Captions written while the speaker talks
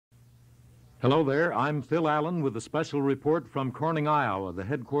Hello there. I'm Phil Allen with a special report from Corning, Iowa, the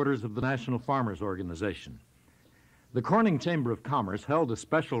headquarters of the National Farmers Organization. The Corning Chamber of Commerce held a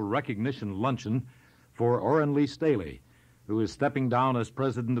special recognition luncheon for Orrin Lee Staley, who is stepping down as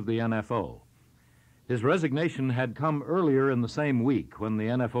president of the NFO. His resignation had come earlier in the same week when the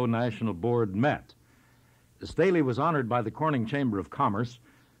NFO National Board met. Staley was honored by the Corning Chamber of Commerce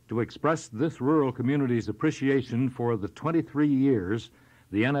to express this rural community's appreciation for the 23 years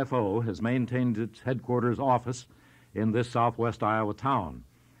the NFO has maintained its headquarters office in this southwest Iowa town.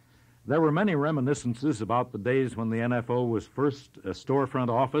 There were many reminiscences about the days when the NFO was first a storefront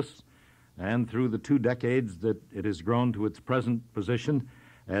office and through the 2 decades that it has grown to its present position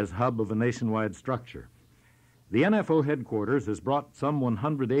as hub of a nationwide structure. The NFO headquarters has brought some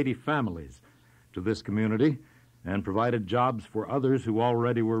 180 families to this community and provided jobs for others who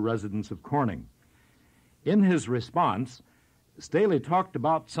already were residents of Corning. In his response, Staley talked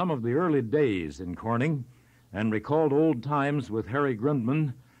about some of the early days in Corning and recalled old times with Harry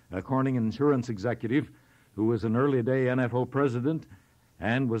Grundman, a Corning insurance executive who was an early-day NFO president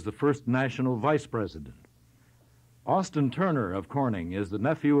and was the first national vice president. Austin Turner of Corning is the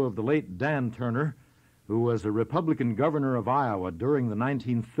nephew of the late Dan Turner, who was a Republican governor of Iowa during the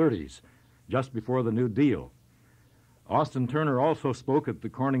 1930s, just before the New Deal. Austin Turner also spoke at the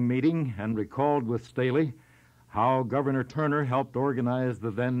Corning meeting and recalled with Staley how Governor Turner helped organize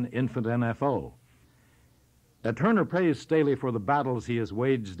the then infant NFO. Turner praised Staley for the battles he has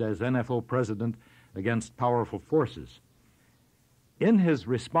waged as NFO president against powerful forces. In his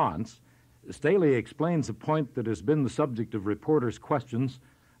response, Staley explains a point that has been the subject of reporters' questions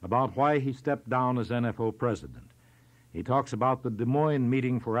about why he stepped down as NFO president. He talks about the Des Moines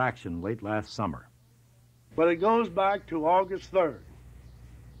meeting for action late last summer. But it goes back to August 3rd,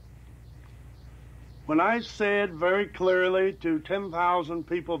 when I said very clearly to 10,000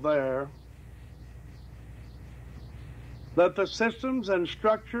 people there that the systems and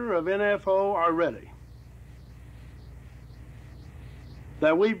structure of NFO are ready,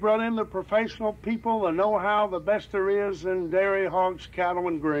 that we brought in the professional people, the know-how, the best there is in dairy, hogs, cattle,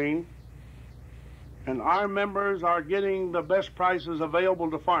 and grain, and our members are getting the best prices available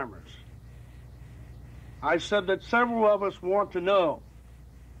to farmers. I said that several of us want to know,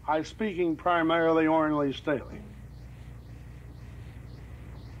 I'm speaking primarily Orrin Lee Staley,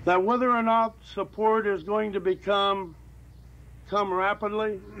 that whether or not support is going to come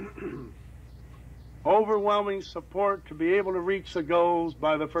rapidly, overwhelming support to be able to reach the goals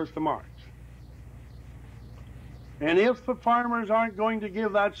by the 1st of March. And if the farmers aren't going to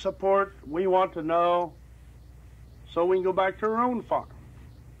give that support, we want to know so we can go back to our own farm.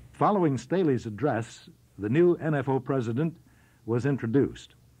 Following Staley's address, the new NFO president was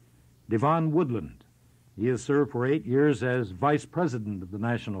introduced. Devon Woodland. He has served for 8 years as vice president of the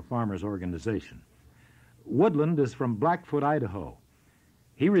National Farmers Organization. Woodland is from Blackfoot, Idaho.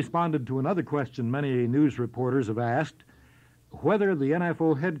 He responded to another question many news reporters have asked, whether the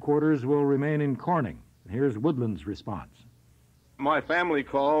NFO headquarters will remain in Corning. Here's Woodland's response. My family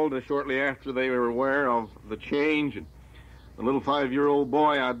called shortly after they were aware of the change. And the little 5-year-old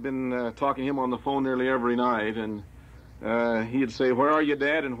boy, I'd been talking to him on the phone nearly every night, and he'd say, "Where are you,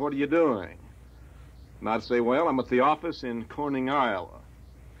 Dad, and what are you doing?" And I'd say, "Well, I'm at the office in Corning, Iowa."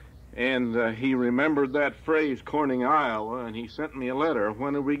 And he remembered that phrase, Corning, Iowa, and he sent me a letter.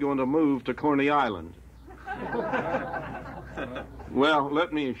 When are we going to move to Corning Island? Well,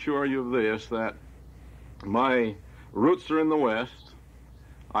 let me assure you of this, that my roots are in the West.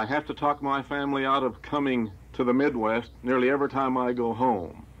 I have to talk my family out of coming to the Midwest nearly every time I go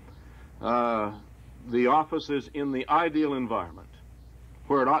home. The office is in the ideal environment,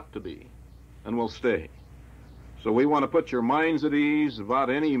 where it ought to be, and will stay. So we want to put your minds at ease about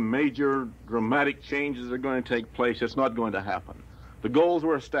any major dramatic changes that are going to take place. It's not going to happen. The goals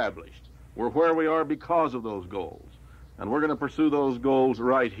were established. We're where we are because of those goals. And we're going to pursue those goals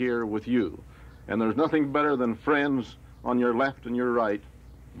right here with you. And there's nothing better than friends on your left and your right,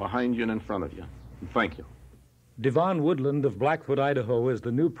 behind you and in front of you. And thank you. Devon Woodland of Blackfoot, Idaho, is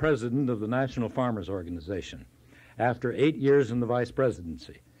the new president of the National Farmers Organization after 8 years in the vice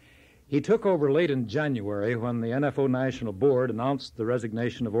presidency. He took over late in January when the NFO National Board announced the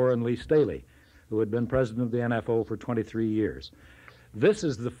resignation of Orrin Lee Staley, who had been president of the NFO for 23 years. This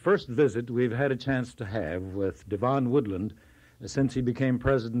is the first visit we've had a chance to have with Devon Woodland since he became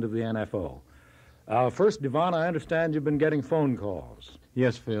president of the NFO. First, Devon, I understand you've been getting phone calls.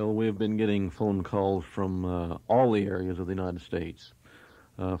 Yes, Phil, we've been getting phone calls from all the areas of the United States,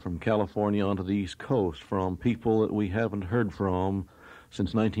 from California onto the East Coast, from people that we haven't heard from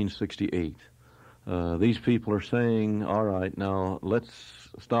since 1968. These people are saying, all right, now let's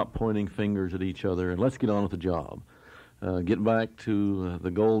stop pointing fingers at each other and let's get on with the job. Get back to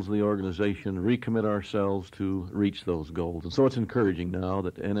the goals of the organization, recommit ourselves to reach those goals. And so it's encouraging now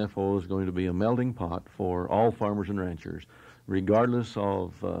that NFO is going to be a melting pot for all farmers and ranchers, regardless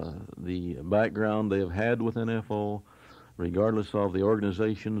of the background they have had with NFO, regardless of the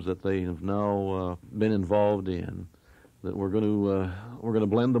organizations that they have now been involved in. That we're going to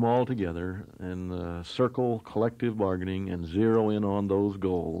blend them all together and circle collective bargaining and zero in on those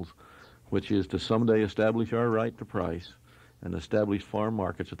goals, which is to someday establish our right to price and establish farm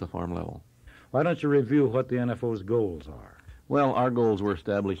markets at the farm level. Why don't you review what the NFO's goals are? Well, our goals were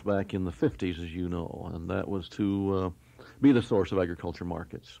established back in the 50s, as you know, and that was to be the source of agriculture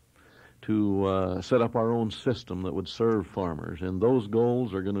markets, to set up our own system that would serve farmers, and those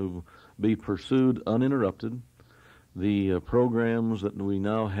goals are going to be pursued uninterrupted. The programs that we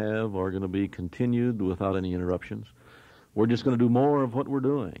now have are going to be continued without any interruptions. We're just going to do more of what we're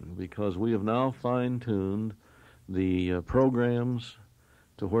doing because we have now fine-tuned the programs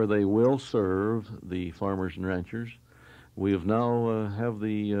to where they will serve the farmers and ranchers. We have now have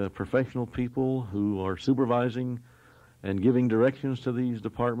the professional people who are supervising and giving directions to these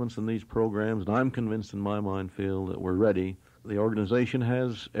departments and these programs, and I'm convinced in my mind, Phil, that we're ready. The organization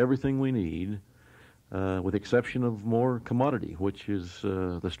has everything we need, with exception of more commodity, which is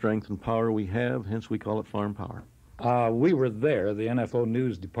the strength and power we have, hence we call it farm power. We were there, the NFO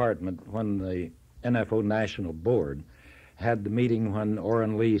News Department, when the NFO National Board had the meeting when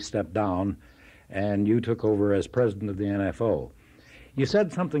Orrin Lee stepped down and you took over as president of the NFO. You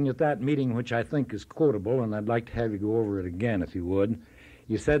said something at that meeting which I think is quotable, and I'd like to have you go over it again if you would.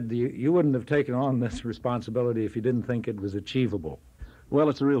 You said you wouldn't have taken on this responsibility if you didn't think it was achievable. Well,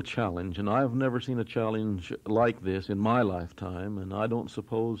 it's a real challenge, and I've never seen a challenge like this in my lifetime, and I don't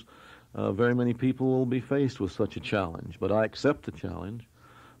suppose very many people will be faced with such a challenge. But I accept the challenge,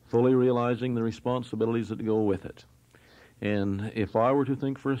 fully realizing the responsibilities that go with it. And if I were to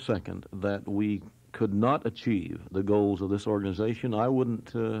think for a second that we could not achieve the goals of this organization, I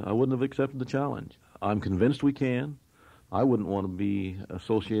wouldn't have accepted the challenge. I'm convinced we can. I wouldn't want to be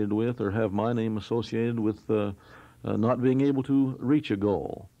associated with or have my name associated with not being able to reach a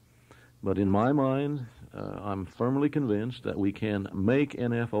goal. But in my mind, I'm firmly convinced that we can make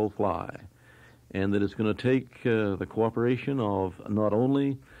NFO fly, and that it's going to take the cooperation of not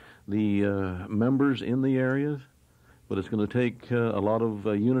only the members in the areas, but it's going to take a lot of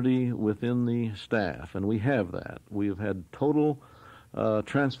unity within the staff, and we have that. We have had total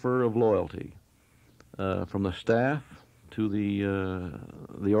transfer of loyalty from the staff to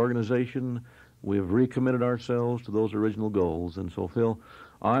the organization. We have recommitted ourselves to those original goals, and so, Phil,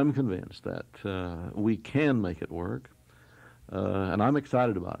 I'm convinced that we can make it work, and I'm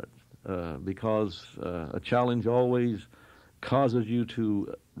excited about it because a challenge always causes you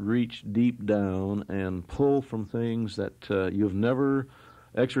to reach deep down and pull from things that you've never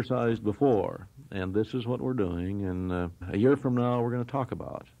exercised before, and this is what we're doing, and a year from now we're going to talk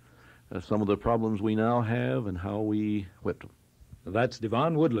about some of the problems we now have and how we whipped them. That's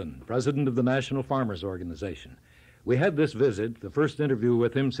Devon Woodland, president of the National Farmers Organization. We had this visit, the first interview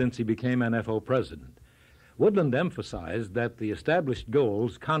with him since he became NFO president. Woodland emphasized that the established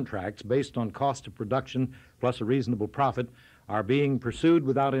goals, contracts based on cost of production plus a reasonable profit, are being pursued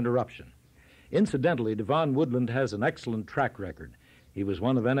without interruption. Incidentally, Devon Woodland has an excellent track record. He was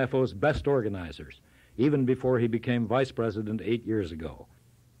one of NFO's best organizers, even before he became vice president 8 years ago.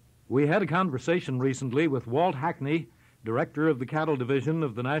 We had a conversation recently with Walt Hackney, director of the cattle division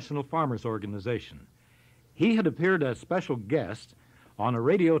of the National Farmers Organization. He had appeared as special guest on a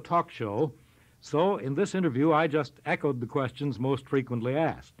radio talk show, so in this interview I just echoed the questions most frequently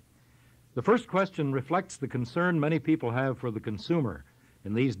asked. The first question reflects the concern many people have for the consumer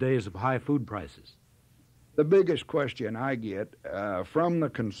in these days of high food prices. The biggest question I get from the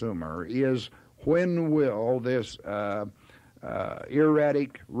consumer is, when will this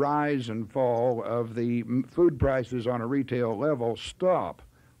erratic rise and fall of the food prices on a retail level stop?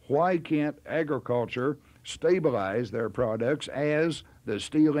 Why can't agriculture stabilize their products as the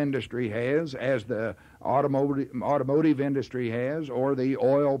steel industry has, as the automotive industry has, or the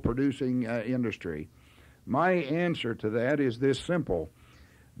oil-producing industry? My answer to that is this simple.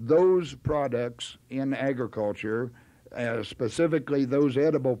 Those products in agriculture, specifically those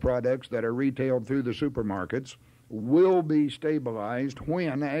edible products that are retailed through the supermarkets, will be stabilized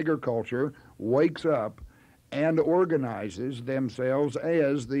when agriculture wakes up and organizes themselves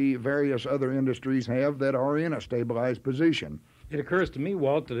as the various other industries have that are in a stabilized position. It occurs to me,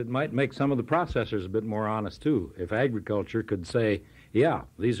 Walt, that it might make some of the processors a bit more honest, too, if agriculture could say, yeah,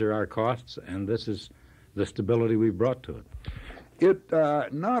 these are our costs, and this is the stability we've brought to it. It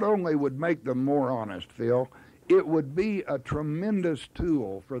not only would make them more honest, Phil, it would be a tremendous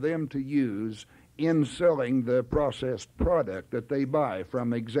tool for them to use in selling the processed product that they buy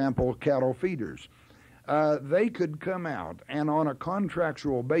from, example, cattle feeders. They could come out and on a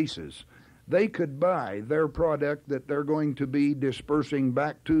contractual basis, they could buy their product that they're going to be dispersing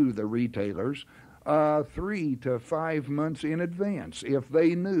back to the retailers 3 to 5 months in advance if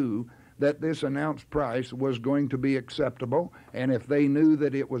they knew that this announced price was going to be acceptable, and if they knew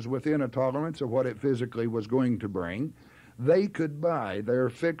that it was within a tolerance of what it physically was going to bring. They could buy their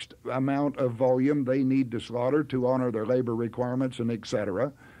fixed amount of volume they need to slaughter to honor their labor requirements and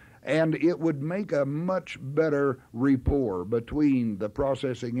etc. And it would make a much better rapport between the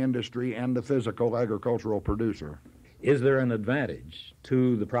processing industry and the physical agricultural producer. Is there an advantage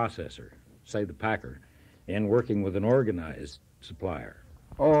to the processor, say the packer, in working with an organized supplier?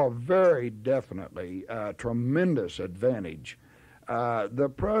 Oh, very definitely. A tremendous advantage.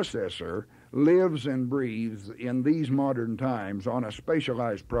 The processor lives and breathes in these modern times on a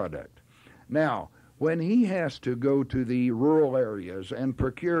specialized product. Now, when he has to go to the rural areas and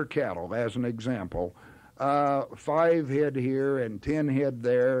procure cattle, as an example, 5 head here and 10 head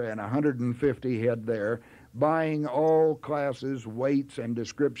there and 150 head there, buying all classes, weights, and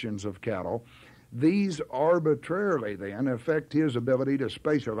descriptions of cattle, these arbitrarily then affect his ability to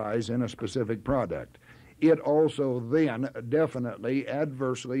specialize in a specific product. It also then definitely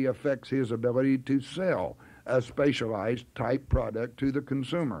adversely affects his ability to sell a specialized type product to the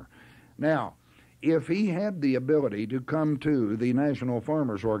consumer. Now, if he had the ability to come to the National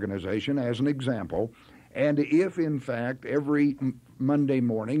Farmers Organization, as an example, and if, in fact, every Monday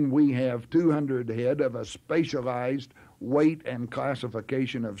morning we have 200 head of a specialized weight and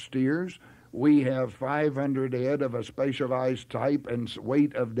classification of steers, we have 500 head of a specialized type and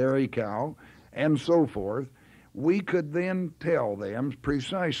weight of dairy cow, and so forth, we could then tell them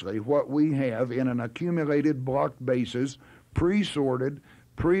precisely what we have in an accumulated block basis, pre-sorted,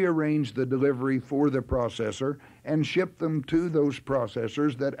 pre-arrange the delivery for the processor, and ship them to those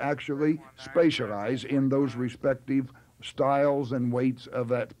processors that actually specialize in those respective styles and weights of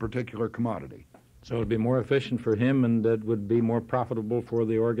that particular commodity. So it would be more efficient for him, and it would be more profitable for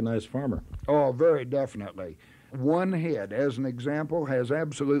the organized farmer. Oh, very definitely. One head, as an example, has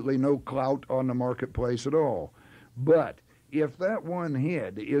absolutely no clout on the marketplace at all. But if that one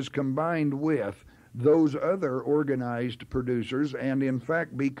head is combined with those other organized producers and in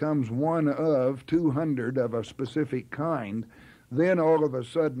fact becomes one of 200 of a specific kind, then all of a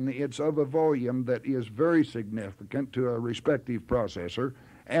sudden it's of a volume that is very significant to a respective processor,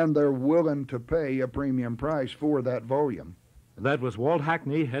 and they're willing to pay a premium price for that volume. That was Walt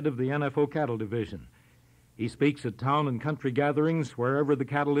Hackney, head of the NFO Cattle Division. He speaks at town and country gatherings wherever the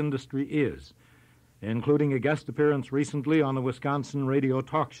cattle industry is, including a guest appearance recently on a Wisconsin radio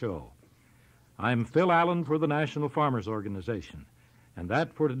talk show. I'm Phil Allen for the National Farmers Organization, and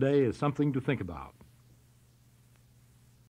that for today is something to think about.